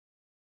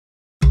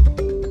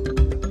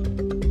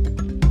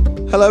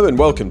Hello and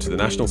welcome to the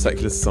National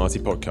Secular Society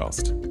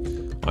podcast.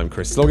 I'm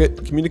Chris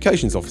Sloggett,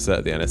 Communications Officer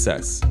at the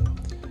NSS.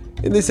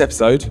 In this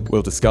episode,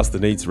 we'll discuss the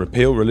need to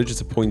repeal religious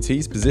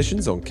appointees'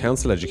 positions on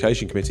council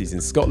education committees in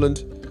Scotland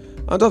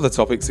and other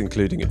topics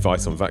including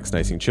advice on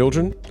vaccinating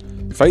children,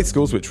 faith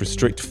schools which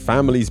restrict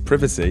families'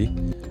 privacy,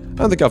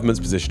 and the government's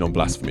position on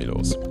blasphemy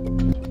laws.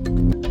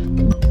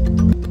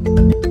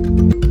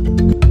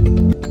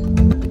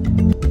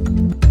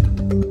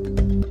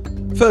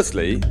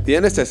 Firstly, the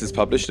NSS has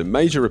published a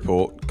major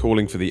report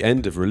calling for the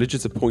end of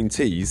religious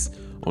appointees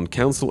on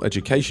council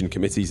education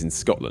committees in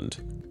Scotland.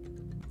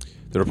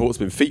 The report's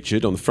been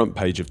featured on the front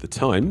page of The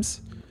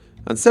Times,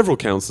 and several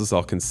councils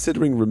are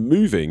considering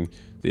removing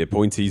the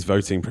appointees'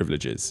 voting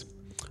privileges.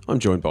 I'm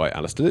joined by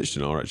Alistair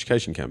Lichton, our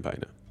education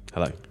campaigner.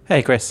 Hello.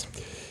 Hey, Chris.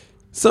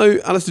 So,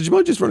 Alistair, do you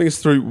mind just running us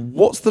through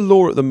what's the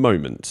law at the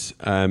moment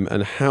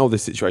and how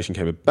this situation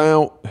came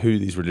about, who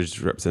these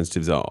religious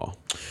representatives are?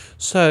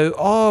 So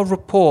our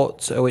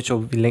report, which will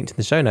be linked in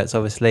the show notes,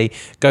 obviously,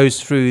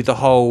 goes through the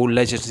whole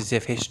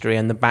legislative history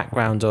and the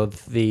background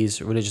of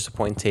these religious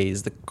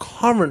appointees. The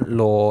current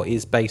law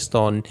is based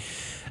on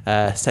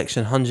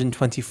Section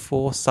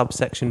 124,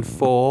 subsection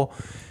 4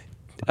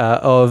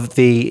 of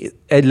the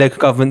Local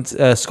Government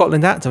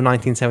Scotland Act of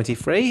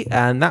 1973,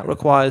 and that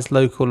requires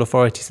local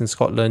authorities in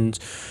Scotland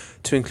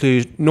to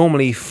include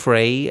normally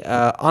free,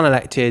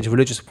 unelected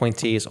religious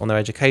appointees on their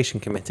education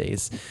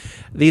committees.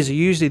 These are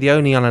usually the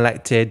only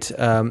unelected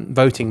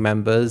voting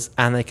members,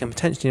 and they can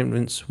potentially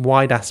influence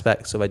wide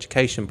aspects of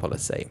education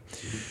policy.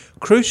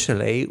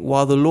 Crucially,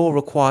 while the law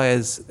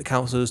requires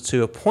councils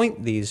to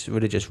appoint these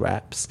religious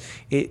reps,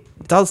 it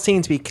does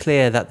seem to be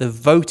clear that the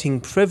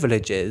voting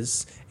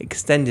privileges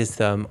extended to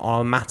them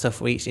are a matter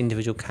for each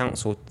individual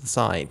council to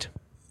decide.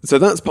 So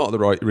that's part of the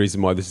right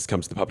reason why this has come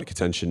to the public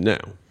attention now.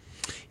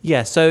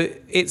 Yeah, so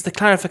it's the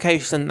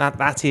clarification that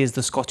that is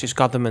the Scottish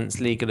Government's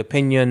legal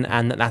opinion,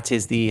 and that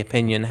is the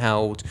opinion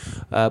held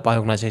by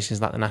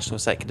organisations like the National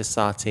Secular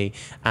Society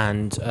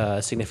and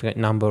a significant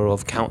number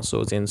of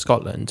councils in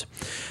Scotland.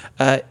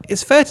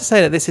 It's fair to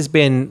say that this has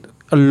been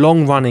a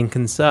long-running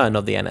concern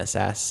of the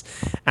NSS,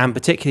 and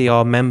particularly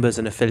our members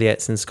and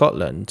affiliates in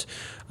Scotland.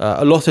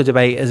 A lot of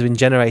debate has been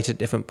generated at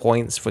different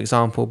points, for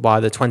example, by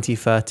the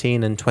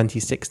 2013 and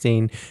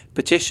 2016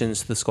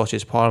 petitions to the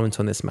Scottish Parliament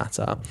on this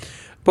matter.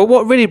 But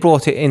what really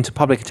brought it into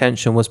public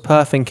attention was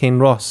Perth and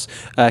Kinross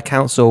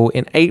Council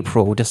in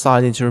April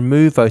deciding to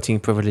remove voting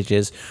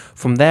privileges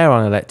from their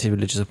unelected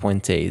religious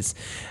appointees.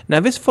 Now,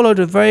 this followed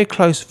a very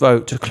close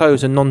vote to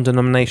close a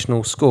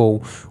non-denominational school,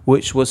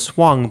 which was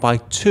swung by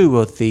two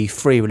of the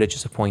three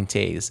religious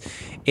appointees.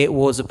 It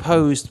was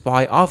opposed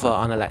by other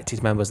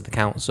unelected members of the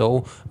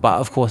council, but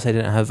of course they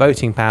didn't have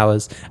voting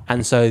powers,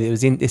 and so it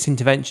was this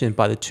intervention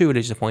by the two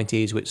religious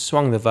appointees which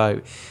swung the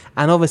vote.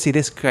 And obviously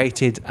this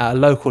created at a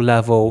local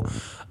level,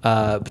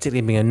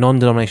 particularly being a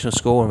non-denominational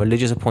school and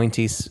religious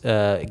appointees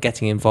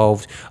getting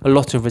involved, a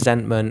lot of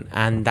resentment,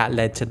 and that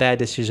led to their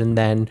decision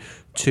then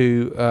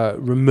to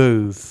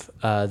remove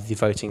the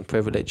voting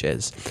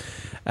privileges.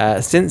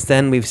 Since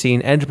then, we've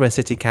seen Edinburgh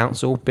City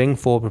Council bring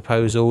forward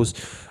proposals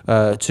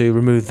to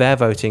remove their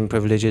voting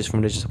privileges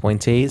from religious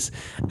appointees,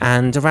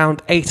 and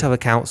around 8 other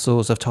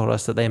councils have told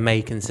us that they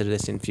may consider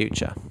this in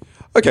future.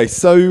 Okay,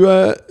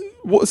 so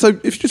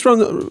if you just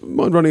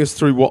mind running us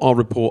through what our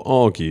report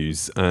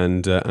argues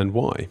and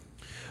why.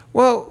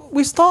 Well,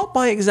 we start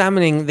by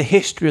examining the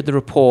history of the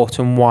report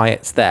and why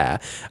it's there.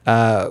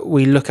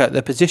 We look at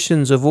the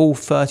positions of all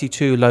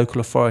 32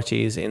 local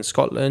authorities in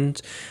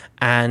Scotland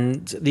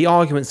and the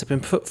arguments that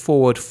have been put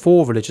forward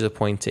for religious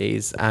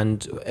appointees,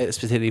 and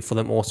specifically for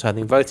them also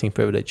having voting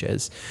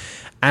privileges.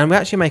 And we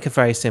actually make a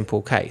very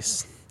simple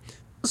case.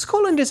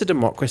 Scotland is a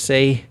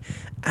democracy,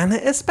 and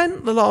it has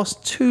spent the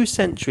last 2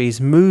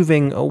 centuries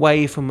moving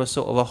away from a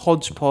sort of a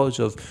hodgepodge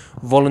of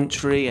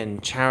voluntary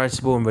and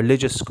charitable and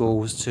religious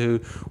schools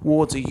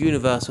towards a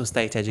universal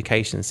state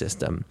education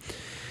system.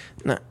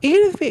 Now,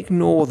 even if we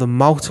ignore the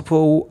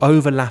multiple,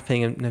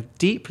 overlapping and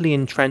deeply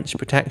entrenched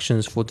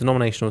protections for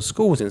denominational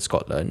schools in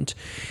Scotland,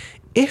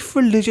 if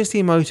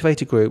religiously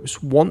motivated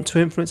groups want to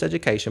influence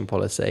education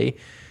policy,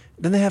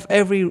 then they have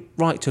every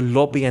right to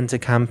lobby and to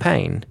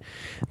campaign.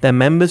 Their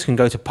members can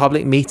go to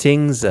public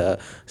meetings,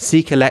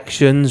 seek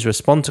elections,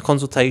 respond to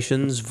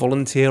consultations,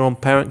 volunteer on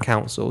parent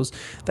councils.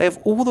 They have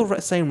all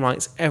the same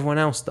rights everyone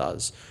else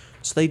does,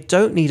 so they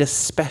don't need a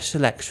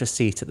special extra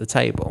seat at the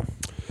table.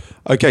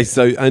 Okay,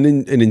 so and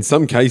in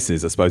some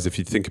cases, I suppose if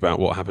you think about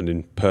what happened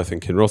in Perth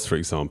and Kinross, for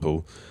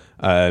example,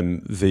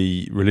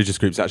 the religious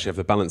groups actually have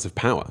the balance of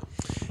power.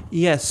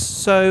 Yes,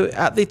 so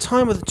at the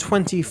time of the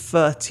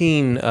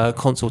 2013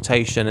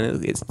 consultation,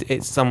 and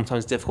it's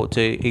sometimes difficult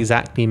to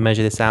exactly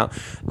measure this out,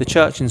 the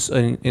church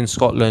in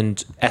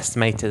Scotland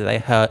estimated that they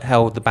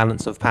held the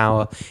balance of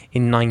power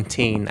in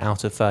 19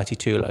 out of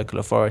 32 local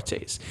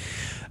authorities.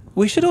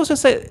 We should also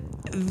say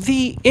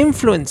the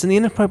influence and the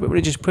inappropriate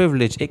religious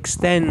privilege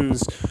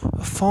extends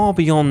far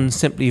beyond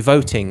simply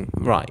voting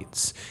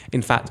rights.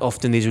 In fact,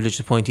 often these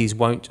religious appointees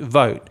won't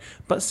vote,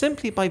 but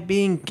simply by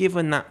being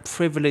given that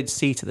privileged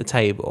seat at the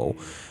table,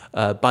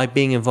 by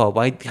being involved,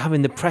 by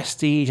having the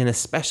prestige and the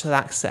special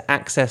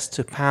access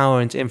to power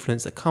and to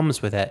influence that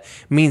comes with it,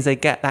 means they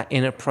get that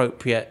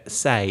inappropriate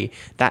say,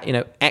 that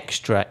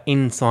extra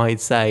inside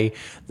say,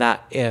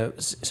 that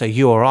so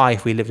you or I,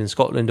 if we lived in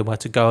Scotland and were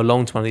to go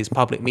along to one of these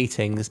public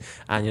meetings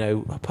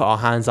and put our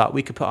hands up,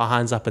 we could put our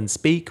hands up and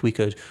speak. We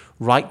could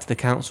write to the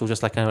council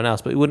just like anyone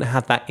else, but we wouldn't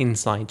have that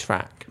inside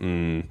track.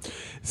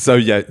 So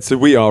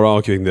we are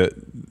arguing that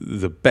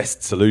the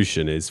best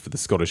solution is for the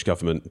Scottish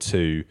Government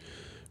to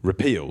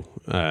repeal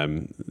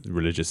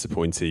religious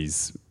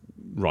appointees'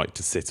 right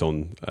to sit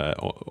on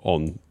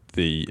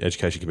the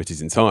education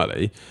committees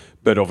entirely,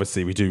 but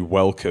obviously we do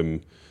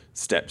welcome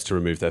steps to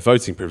remove their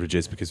voting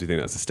privileges because we think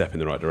that's a step in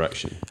the right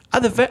direction.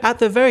 At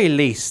the very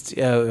least,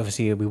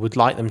 obviously we would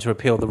like them to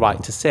repeal the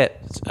right to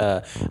sit.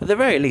 At the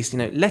very least,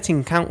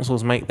 letting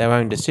councils make their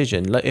own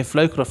decision. If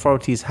local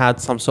authorities had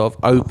some sort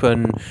of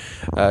open,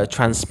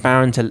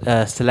 transparent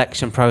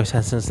selection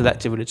process and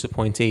selected religious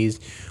appointees,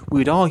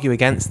 we would argue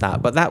against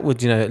that. But that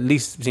would, at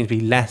least seem to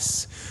be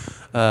less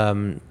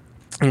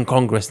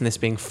incongruous than this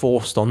being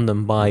forced on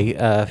them by,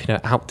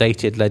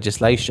 outdated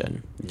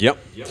legislation. Yep.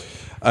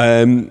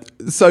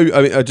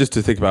 Just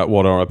to think about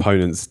what our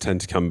opponents tend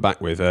to come back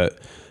with, the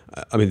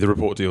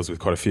report deals with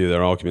quite a few of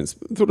their arguments.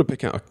 I thought I'd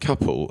pick out a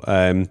couple.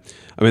 Our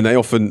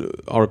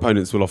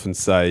opponents will often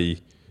say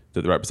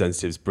that the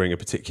representatives bring a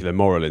particular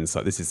moral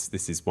insight. This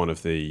is one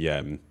of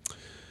the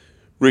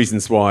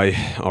reasons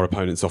why our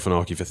opponents often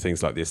argue for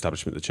things like the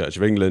establishment of the Church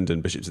of England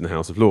and bishops in the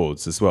House of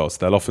Lords as well. So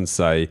they'll often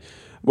say,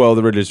 well,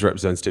 the religious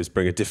representatives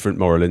bring a different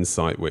moral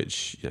insight,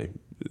 which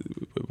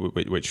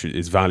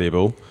is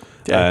valuable.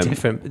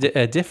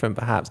 Different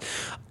perhaps.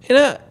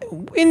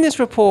 In this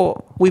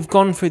report, we've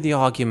gone through the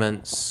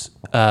arguments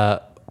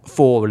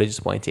for religious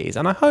appointees,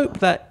 and I hope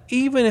that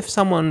even if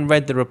someone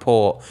read the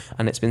report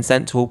and it's been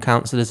sent to all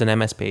councillors and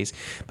MSPs,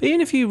 but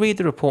even if you read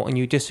the report and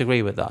you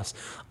disagree with us,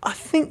 I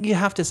think you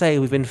have to say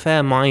we've been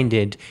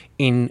fair-minded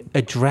in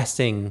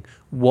addressing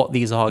what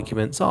these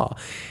arguments are.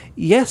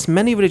 Yes,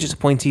 many religious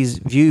appointees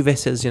view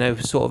this as,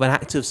 sort of an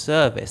act of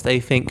service.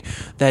 They think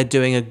they're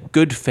doing a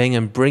good thing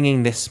and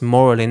bringing this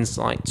moral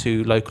insight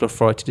to local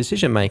authority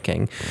decision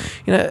making.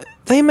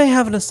 They may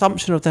have an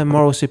assumption of their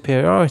moral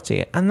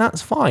superiority, and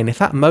that's fine if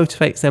that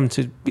motivates them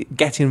to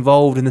get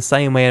involved in the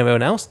same way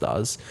everyone else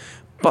does.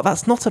 But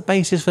that's not a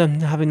basis for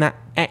them having that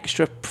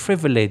extra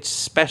privileged,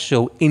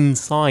 special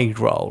inside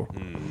role.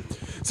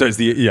 So I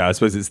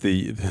suppose it's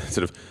the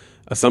sort of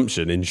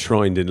assumption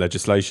enshrined in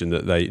legislation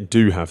that they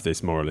do have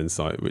this moral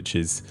insight, which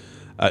is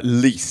at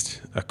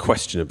least a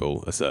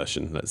questionable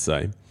assertion, let's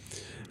say.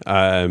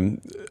 I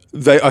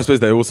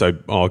suppose they also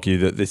argue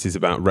that this is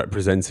about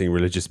representing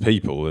religious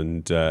people,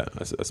 and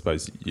I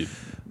suppose you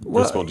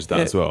responded to that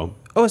as well.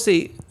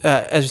 Obviously,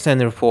 as we say in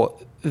the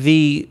report,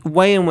 the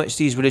way in which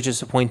these religious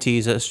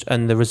appointees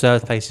and the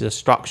reserved places are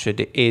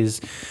structured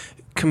is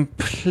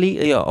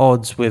completely at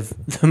odds with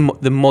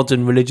the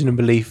modern religion and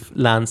belief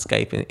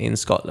landscape in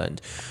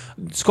Scotland.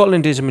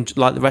 Scotland is,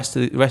 like the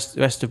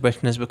rest of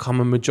Britain, has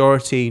become a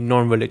majority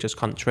non-religious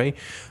country,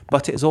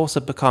 but it's also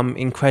become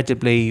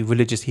incredibly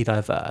religiously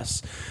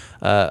diverse.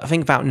 I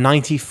think about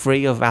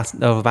 93 of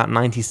about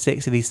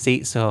 96 of these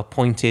seats are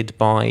appointed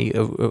by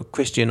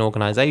Christian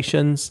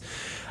organisations,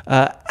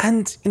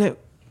 and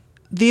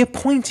the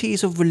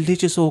appointees of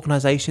religious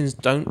organisations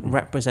don't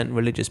represent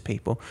religious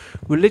people.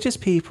 Religious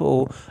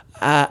people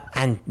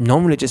and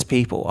non-religious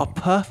people are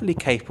perfectly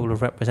capable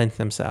of representing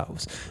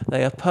themselves.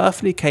 They are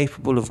perfectly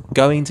capable of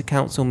going to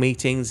council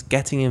meetings,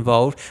 getting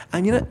involved,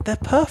 and they're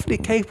perfectly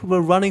capable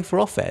of running for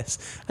office.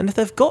 And if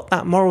they've got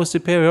that moral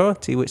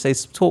superiority, which they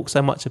talk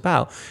so much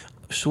about,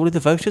 surely the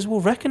voters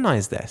will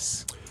recognise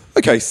this.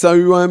 Okay,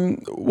 so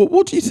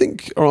what do you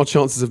think are our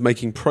chances of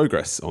making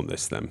progress on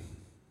this then?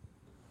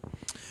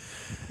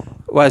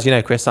 Well, as you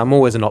know, Chris, I'm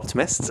always an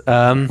optimist.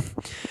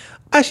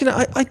 Actually,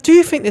 I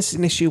do think this is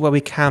an issue where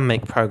we can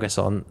make progress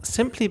on,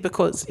 simply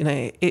because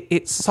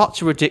it's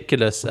such a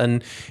ridiculous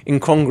and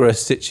incongruous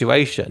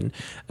situation.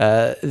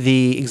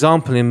 The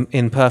example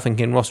in Perth and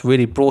Kinross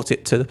really brought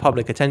it to the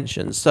public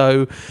attention.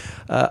 So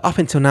up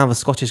until now, the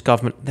Scottish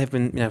Government, they've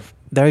been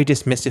very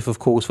dismissive of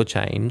calls for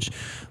change,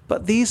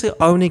 but these are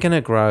only going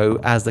to grow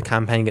as the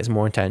campaign gets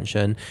more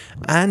attention,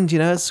 and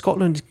as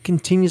Scotland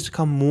continues to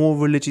become more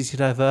religiously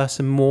diverse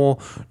and more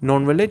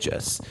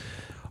non-religious.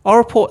 Our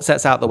report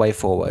sets out the way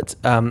forward.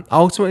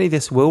 Ultimately,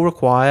 this will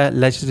require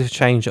legislative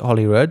change at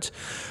Holyrood,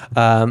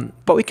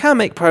 but we can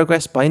make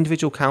progress by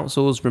individual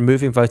councils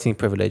removing voting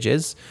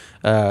privileges.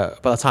 By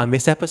the time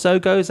this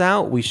episode goes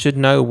out, we should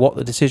know what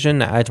the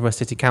decision at Edinburgh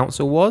City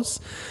Council was,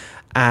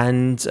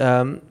 and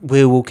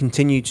we will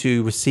continue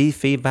to receive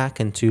feedback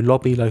and to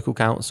lobby local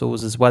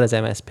councils as well as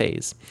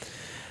MSPs.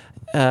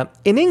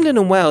 In England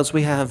and Wales,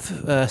 we have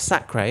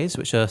SACREs,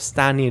 which are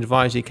Standing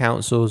Advisory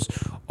Councils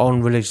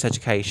on Religious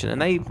Education,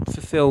 and they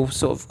fulfil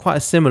sort of quite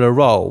a similar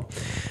role.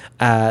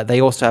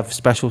 They also have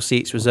special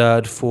seats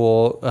reserved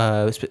for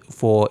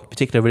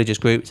particular religious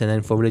groups and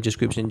then for religious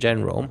groups in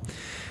general.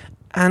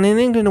 And in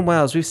England and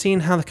Wales, we've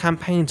seen how the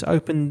campaign to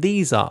open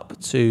these up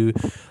to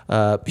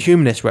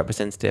humanist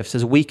representatives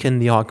has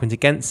weakened the argument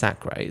against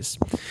Sackraise.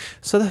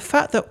 So the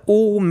fact that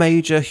all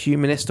major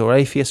humanist or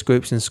atheist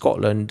groups in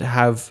Scotland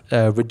have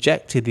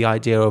rejected the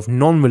idea of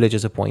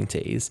non-religious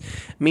appointees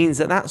means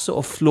that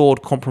sort of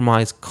flawed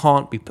compromise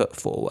can't be put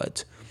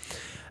forward.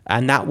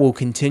 And that will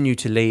continue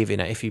to leave,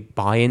 if you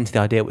buy into the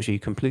idea, which you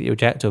completely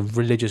reject, of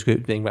religious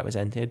groups being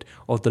represented,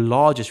 of the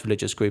largest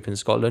religious group in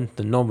Scotland,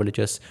 the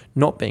non-religious,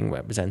 not being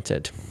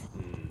represented.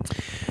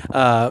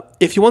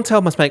 If you want to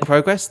help us make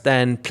progress,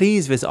 then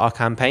please visit our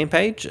campaign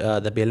page.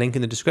 There'll be a link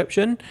in the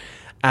description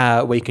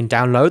where you can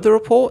download the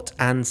report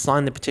and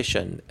sign the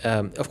petition.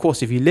 Of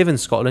course, if you live in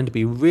Scotland, it'd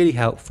be really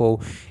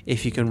helpful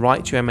if you can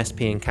write to your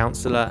MSP and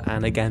councillor,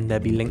 and again,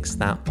 there'll be links to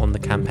that on the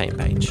campaign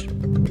page.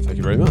 Thank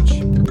you very much.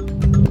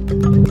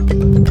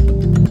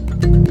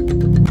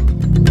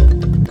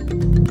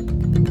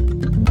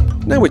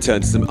 Now we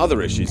turn to some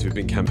other issues we've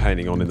been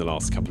campaigning on in the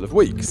last couple of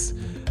weeks.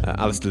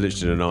 Alistair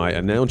Lichten and I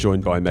are now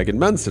joined by Megan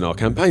Manson, our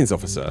campaigns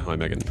officer. Hi,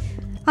 Megan.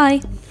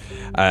 Hi.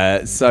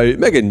 So,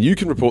 Megan, you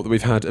can report that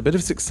we've had a bit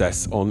of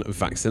success on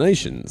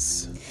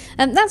vaccinations.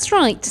 That's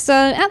right. So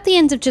at the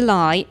end of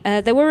July,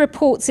 there were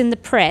reports in the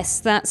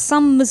press that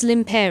some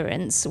Muslim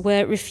parents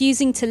were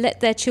refusing to let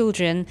their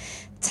children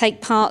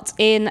take part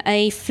in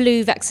a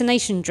flu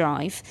vaccination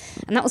drive.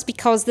 And that was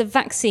because the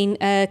vaccine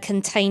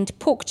contained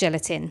pork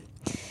gelatin.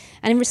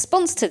 And in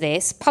response to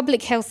this,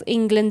 Public Health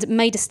England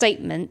made a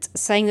statement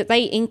saying that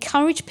they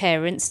encourage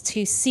parents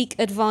to seek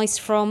advice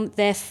from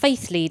their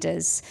faith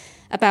leaders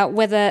about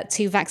whether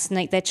to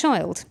vaccinate their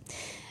child.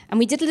 And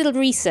we did a little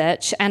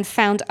research and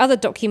found other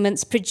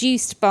documents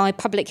produced by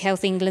Public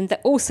Health England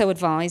that also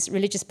advise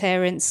religious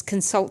parents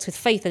consult with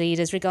faith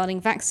leaders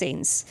regarding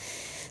vaccines.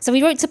 So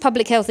we wrote to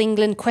Public Health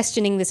England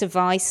questioning this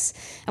advice,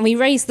 and we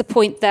raised the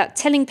point that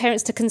telling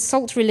parents to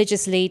consult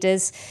religious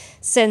leaders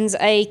sends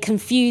a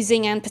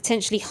confusing and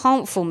potentially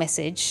harmful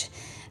message,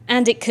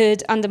 and it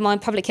could undermine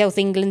Public Health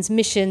England's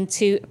mission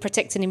to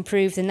protect and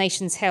improve the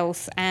nation's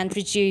health and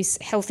reduce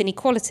health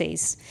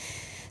inequalities.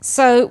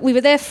 So we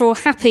were therefore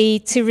happy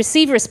to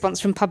receive a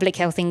response from Public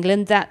Health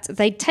England that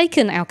they'd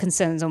taken our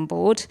concerns on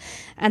board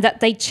and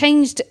that they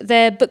changed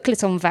their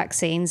booklet on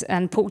vaccines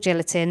and pork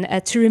gelatin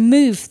to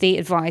remove the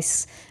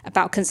advice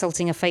about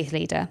consulting a faith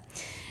leader.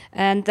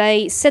 And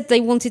they said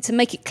they wanted to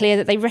make it clear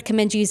that they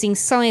recommend using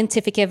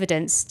scientific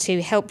evidence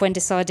to help when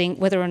deciding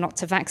whether or not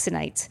to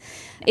vaccinate.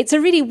 It's a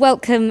really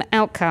welcome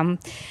outcome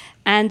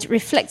and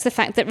reflects the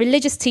fact that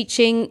religious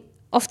teaching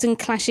often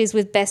clashes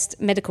with best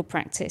medical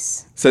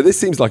practice. So this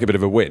seems like a bit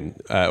of a win,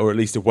 or at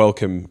least a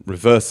welcome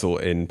reversal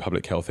in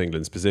Public Health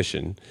England's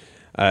position.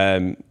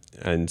 And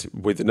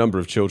with the number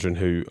of children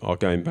who are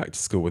going back to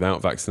school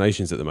without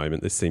vaccinations at the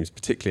moment, this seems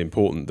particularly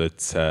important that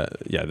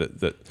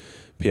that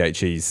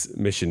PHE's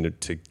mission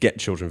to get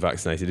children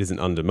vaccinated isn't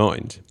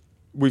undermined.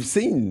 We've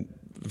seen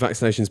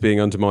vaccinations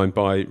being undermined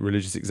by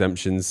religious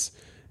exemptions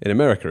in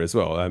America as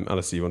well.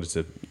 Alistair, you wanted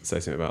to say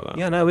something about that?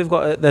 Yeah, no, we've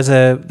got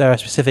there are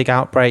specific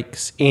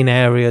outbreaks in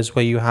areas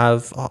where you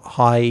have a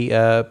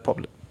high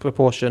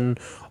proportion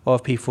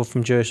of people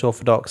from Jewish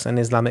Orthodox and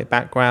Islamic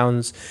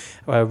backgrounds.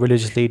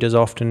 Religious leaders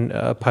often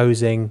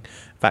opposing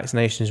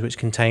vaccinations which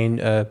contain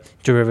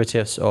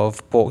derivatives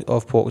of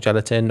pork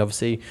gelatin.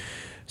 Obviously,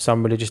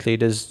 some religious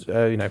leaders,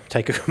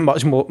 take a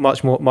much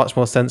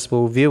more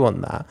sensible view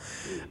on that.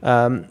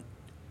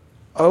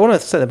 I want to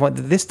say the point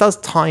that this does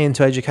tie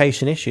into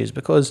education issues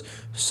because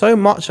so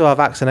much of our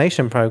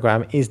vaccination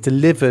program is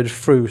delivered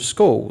through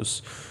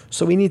schools.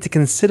 So we need to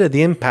consider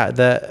the impact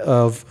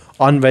of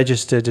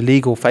unregistered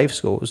illegal faith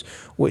schools,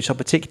 which are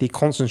particularly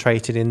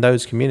concentrated in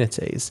those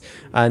communities.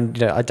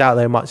 And I doubt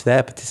very much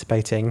they're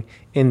participating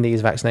in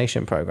these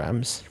vaccination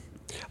programs.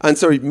 And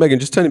sorry, Megan,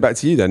 just turning back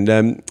to you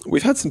then.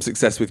 We've had some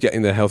success with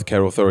getting the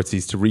healthcare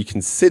authorities to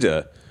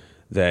reconsider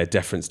their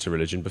deference to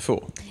religion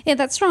before. Yeah,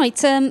 that's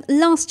right.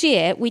 Last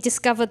year, we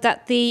discovered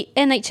that the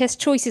NHS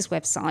Choices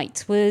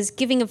website was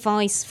giving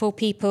advice for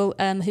people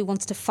who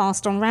wanted to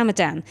fast on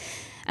Ramadan.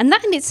 And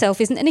that in itself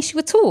isn't an issue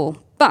at all.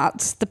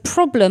 But the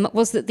problem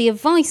was that the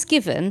advice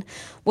given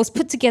was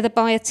put together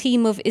by a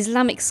team of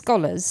Islamic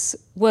scholars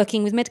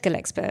working with medical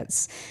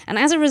experts. And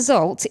as a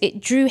result,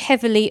 it drew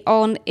heavily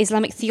on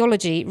Islamic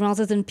theology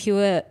rather than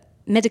pure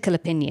medical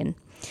opinion.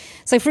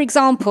 So, for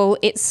example,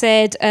 it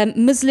said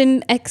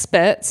Muslim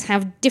experts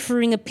have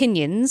differing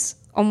opinions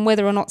on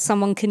whether or not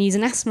someone can use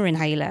an asthma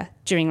inhaler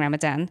during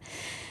Ramadan.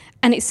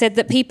 And it said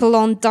that people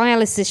on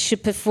dialysis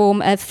should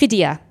perform a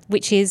fidya,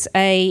 which is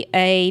a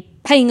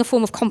paying a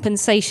form of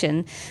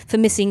compensation for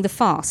missing the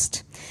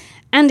fast.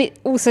 And it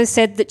also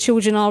said that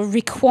children are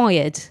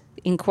required,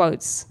 in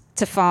quotes,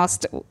 to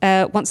fast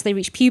once they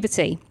reach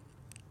puberty.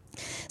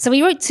 So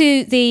we wrote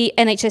to the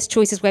NHS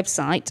Choices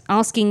website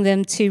asking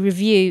them to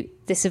review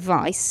this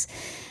advice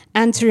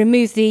and to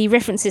remove the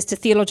references to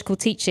theological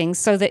teachings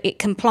so that it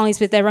complies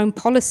with their own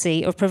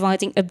policy of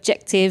providing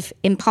objective,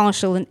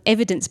 impartial and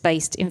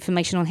evidence-based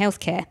information on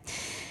healthcare.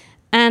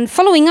 And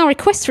following our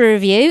request for a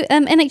review,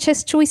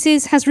 NHS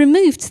Choices has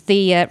removed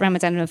the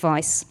Ramadan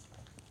advice.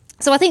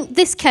 So I think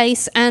this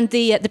case and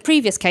the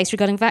previous case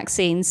regarding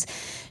vaccines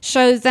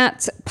show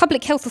that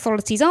public health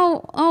authorities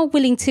are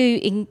willing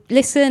to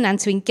listen and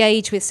to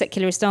engage with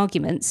secularist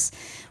arguments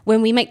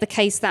when we make the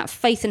case that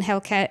faith and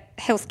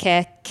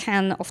healthcare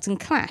can often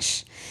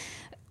clash.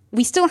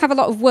 We still have a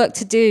lot of work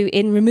to do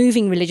in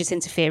removing religious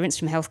interference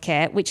from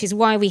healthcare, which is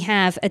why we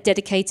have a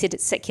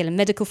dedicated secular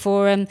medical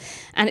forum,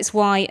 and it's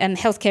why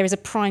healthcare is a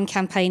prime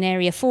campaign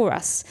area for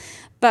us.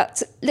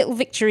 But little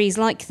victories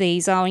like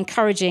these are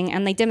encouraging,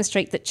 and they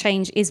demonstrate that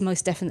change is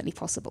most definitely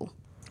possible.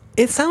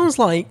 It sounds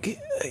like,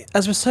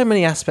 as with so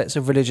many aspects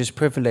of religious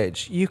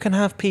privilege, you can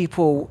have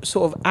people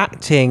sort of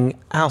acting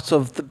out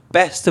of the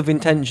best of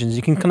intentions.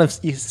 You can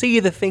you see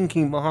the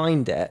thinking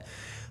behind it,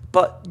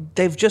 but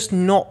they've just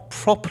not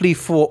properly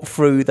thought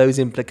through those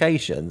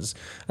implications.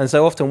 And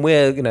so often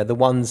we're, the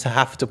ones who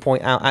have to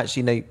point out,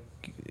 actually,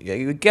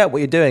 you get what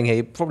you're doing here.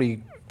 You're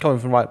probably coming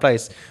from the right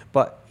place,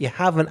 but you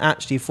haven't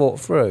actually thought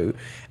through.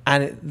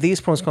 And these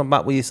problems come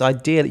back with this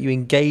idea that you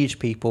engage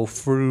people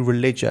through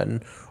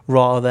religion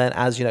rather than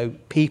as,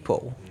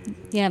 people.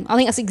 Yeah, I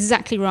think that's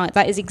exactly right.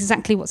 That is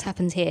exactly what's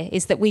happened here,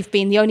 is that we've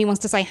been the only ones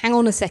to say, hang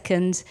on a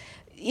second,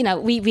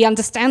 we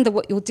understand that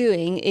what you're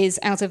doing is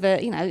out of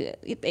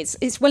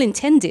it's well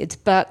intended,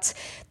 but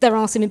there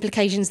are some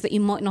implications that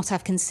you might not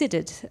have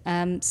considered.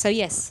 So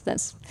yes,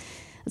 that's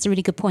a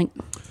really good point.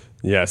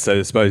 Yeah, so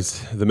I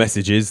suppose the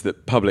message is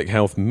that public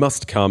health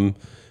must come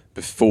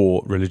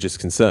before religious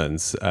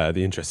concerns.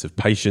 The interests of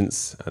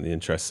patients and the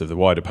interests of the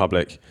wider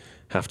public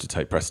have to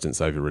take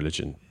precedence over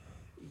religion.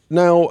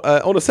 Now,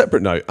 on a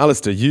separate note,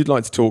 Alistair, you'd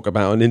like to talk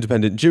about an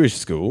independent Jewish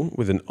school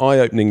with an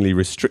eye-openingly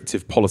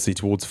restrictive policy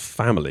towards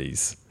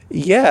families.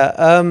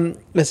 Yeah,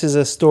 this is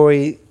a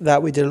story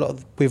that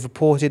we've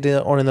reported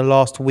on in the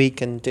last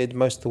week and did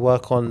most of the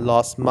work on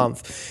last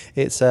month.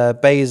 It's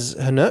Beis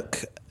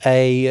Hanuk,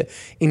 a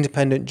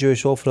independent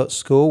Jewish Orthodox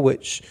school,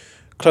 which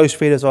close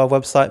readers of our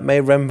website may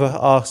remember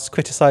us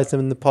criticised them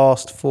in the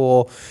past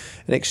for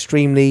an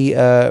extremely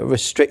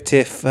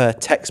restrictive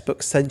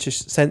textbook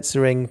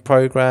censoring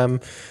programme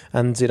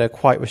and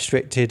quite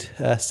restricted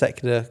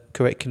secular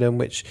curriculum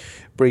which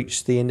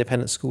breached the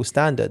independent school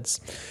standards.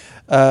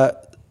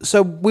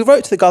 So we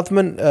wrote to the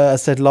government,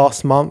 as I said,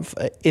 last month.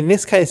 In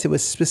this case, it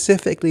was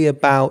specifically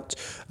about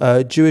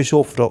Jewish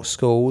Orthodox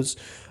schools,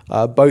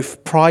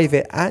 both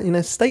private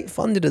and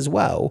state-funded as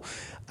well,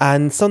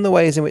 and some of the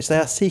ways in which they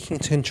are seeking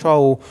to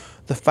control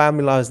the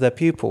family lives of their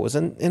pupils,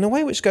 and in a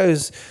way which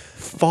goes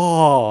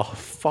far,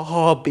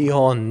 far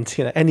beyond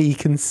any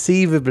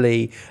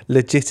conceivably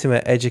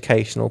legitimate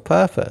educational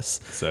purpose.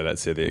 So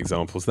let's hear the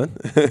examples then.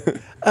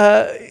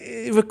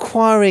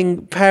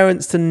 Requiring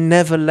parents to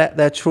never let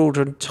their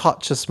children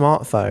touch a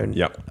smartphone.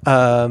 Yep.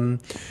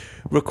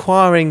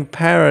 Requiring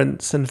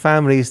parents and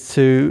families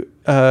to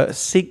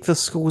seek the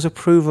school's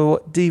approval of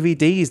what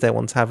DVDs they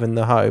want to have in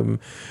the home.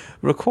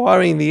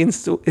 Requiring the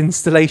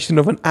installation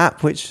of an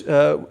app which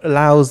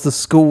allows the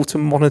school to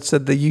monitor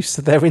the use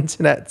of their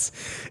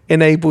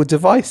internet-enabled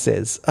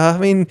devices.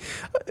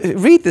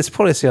 Read this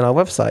policy on our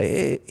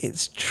website.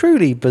 It's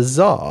truly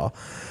bizarre.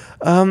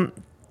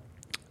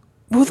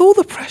 With all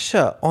the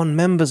pressure on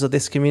members of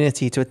this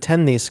community to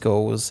attend these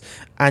schools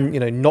and,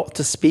 not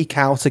to speak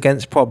out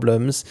against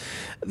problems,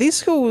 these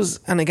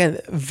schools, and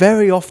again,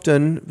 very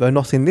often, though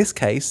not in this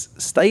case,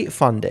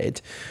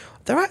 state-funded,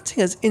 they're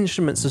acting as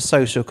instruments of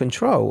social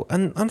control.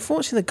 And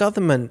unfortunately, the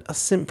government are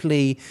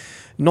simply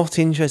not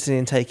interested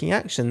in taking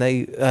action.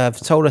 They have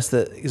told us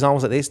that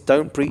examples like this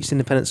don't breach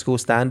independent school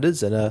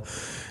standards and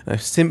are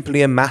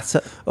simply a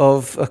matter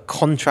of a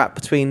contract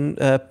between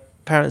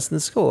parents and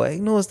the school. It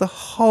ignores the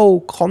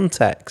whole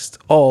context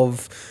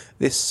of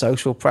this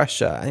social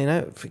pressure, and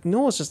it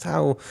ignores just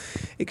how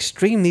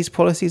extreme these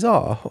policies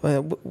are.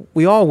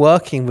 We are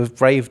working with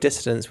brave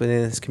dissidents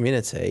within this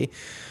community,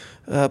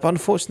 but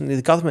unfortunately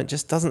the government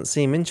just doesn't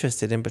seem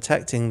interested in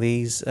protecting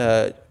these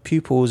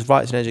pupils'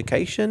 right to an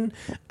education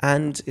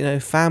and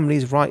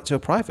families' right to a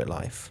private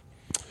life.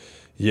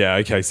 Yeah,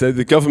 okay, so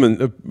the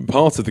government,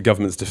 part of the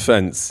government's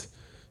defence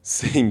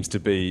seems to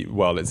be,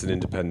 well, it's an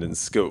independent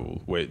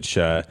school, which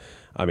I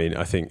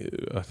think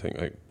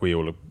we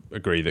all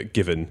agree that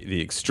given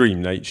the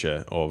extreme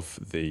nature of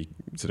the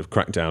sort of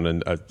crackdown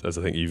and, as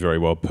I think you very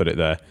well put it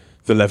there,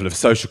 the level of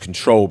social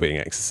control being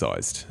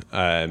exercised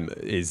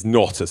is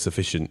not a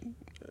sufficient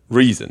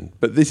reason.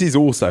 But this is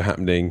also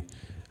happening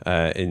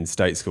in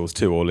state schools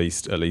too, or at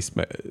least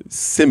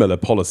similar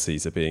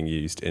policies are being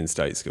used in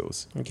state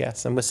schools.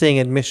 Yes, and we're seeing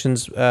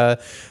admissions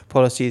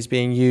policies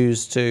being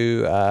used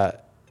to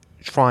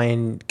try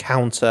and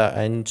counter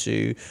and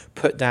to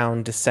put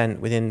down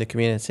dissent within the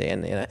community.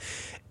 And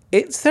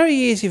it's very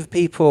easy for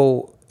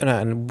people,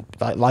 and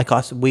like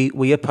us,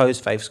 we oppose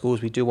faith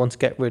schools. We do want to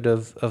get rid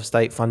of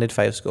state-funded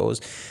faith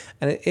schools,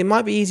 and it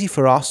might be easy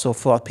for us or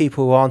for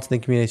people who aren't in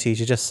the community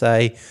to just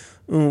say,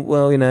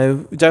 well, we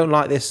don't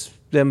like this,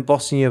 them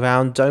bossing you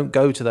around, don't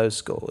go to those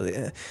schools.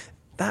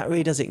 That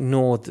really does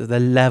ignore the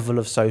level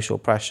of social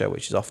pressure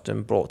which is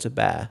often brought to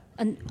bear.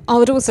 And I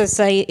would also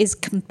say it is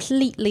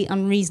completely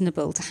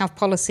unreasonable to have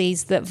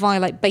policies that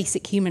violate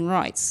basic human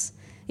rights.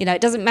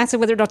 It doesn't matter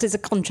whether or not it's a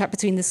contract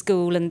between the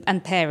school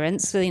and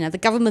parents. So, the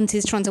government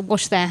is trying to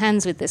wash their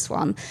hands with this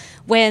one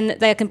when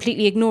they are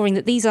completely ignoring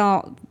that these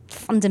are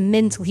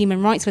fundamental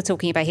human rights we're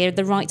talking about here,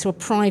 the right to a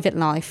private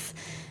life,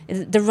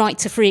 the right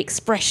to free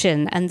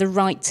expression, and the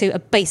right to a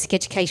basic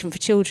education for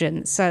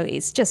children. So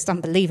it's just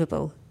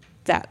unbelievable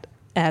that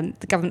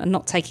the government are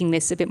not taking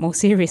this a bit more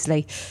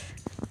seriously.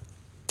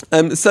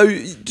 So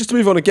just to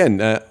move on again,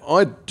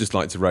 I'd just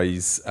like to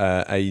raise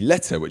a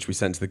letter which we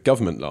sent to the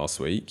government last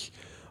week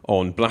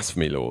on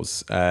blasphemy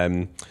laws.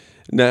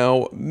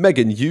 Now,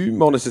 Megan, you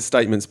monitor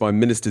statements by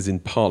ministers in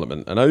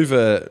Parliament, and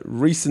over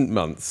recent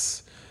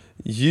months,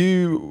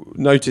 you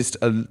noticed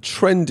a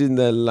trend in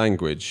their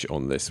language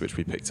on this, which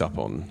we picked up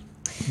on.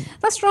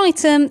 That's right.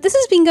 This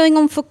has been going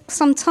on for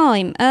some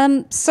time.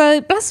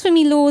 So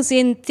blasphemy laws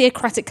in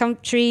theocratic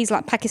countries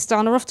like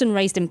Pakistan are often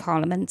raised in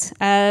Parliament.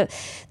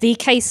 The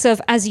case of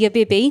Asia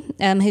Bibi,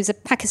 who's a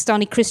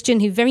Pakistani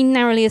Christian who very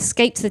narrowly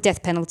escaped the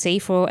death penalty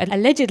for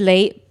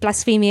allegedly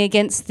blaspheming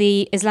against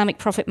the Islamic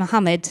prophet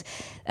Muhammad,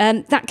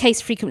 that case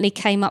frequently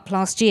came up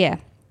last year.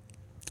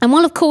 And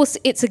while, of course,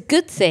 it's a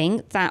good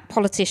thing that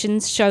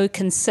politicians show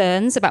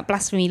concerns about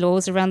blasphemy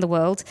laws around the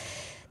world,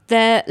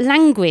 their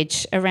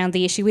language around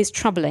the issue is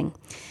troubling.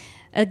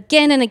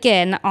 Again and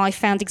again, I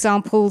found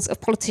examples of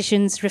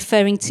politicians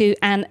referring to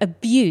an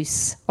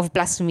abuse of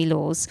blasphemy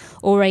laws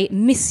or a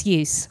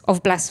misuse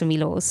of blasphemy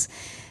laws.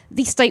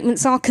 These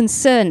statements are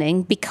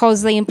concerning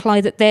because they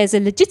imply that there's a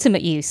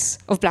legitimate use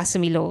of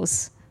blasphemy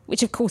laws,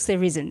 which of course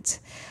there isn't.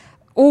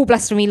 All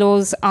blasphemy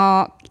laws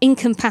are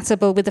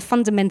incompatible with the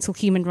fundamental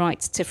human right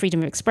to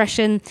freedom of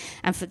expression,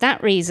 and for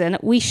that reason,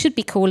 we should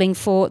be calling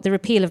for the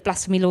repeal of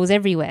blasphemy laws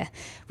everywhere.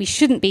 We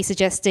shouldn't be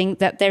suggesting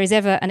that there is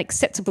ever an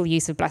acceptable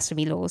use of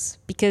blasphemy laws,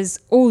 because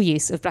all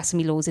use of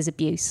blasphemy laws is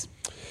abuse.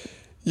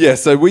 Yeah,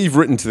 so we've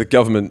written to the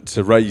government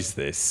to raise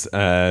this,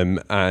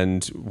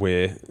 and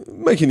we're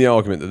making the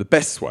argument that the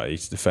best way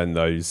to defend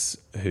those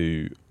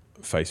who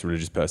face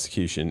religious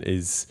persecution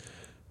is,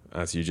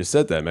 as you just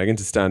said there, Megan,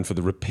 to stand for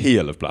the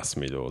repeal of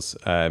blasphemy laws.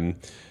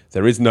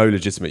 There is no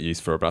legitimate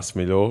use for a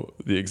blasphemy law.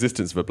 The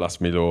existence of a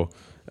blasphemy law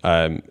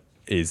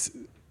is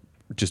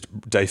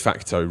just de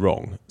facto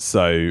wrong.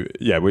 So,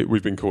 yeah,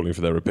 we've been calling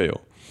for their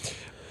repeal.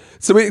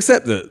 So we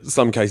accept that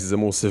some cases are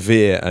more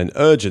severe and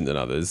urgent than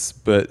others,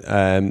 but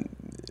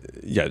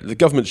the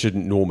government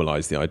shouldn't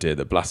normalise the idea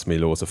that blasphemy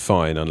laws are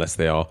fine unless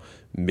they are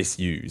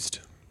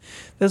misused.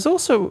 There's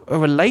also a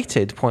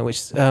related point,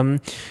 which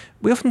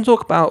we often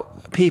talk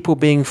about people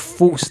being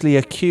falsely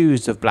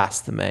accused of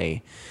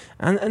blasphemy.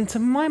 And to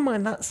my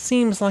mind, that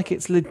seems like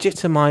it's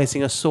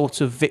legitimising a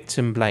sort of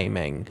victim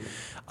blaming.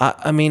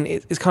 I mean,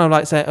 it's kind of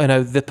like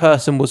saying, the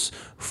person was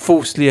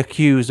falsely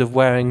accused of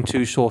wearing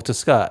too short a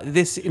skirt.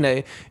 This,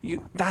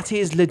 that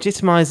is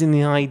legitimising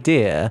the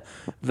idea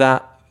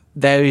that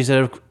there is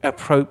an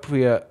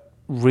appropriate,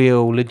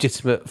 real,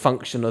 legitimate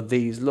function of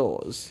these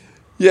laws.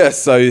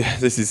 Yes, so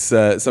this is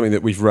something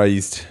that we've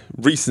raised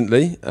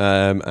recently,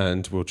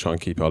 and we'll try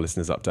and keep our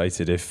listeners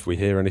updated if we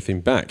hear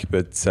anything back.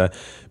 But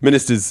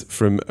ministers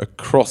from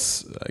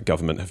across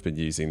government have been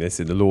using this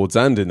in the Lords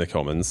and in the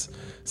Commons,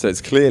 so it's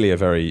clearly a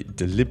very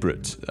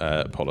deliberate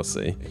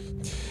policy.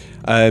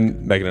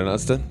 Megan and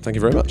Alistair, thank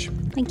you very much.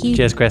 Thank you.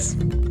 Cheers, Chris.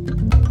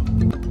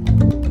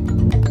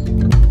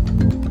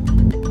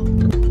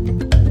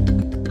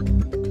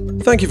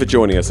 Thank you for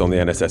joining us on the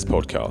NSS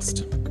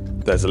podcast.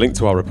 There's a link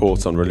to our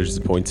report on religious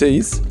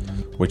appointees,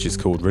 which is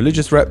called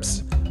Religious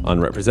Reps,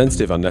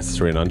 Unrepresentative,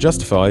 Unnecessary and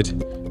Unjustified,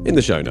 in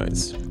the show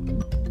notes.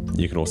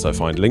 You can also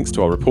find links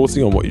to our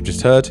reporting on what you've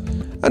just heard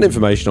and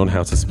information on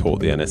how to support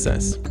the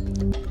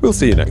NSS. We'll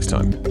see you next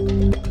time.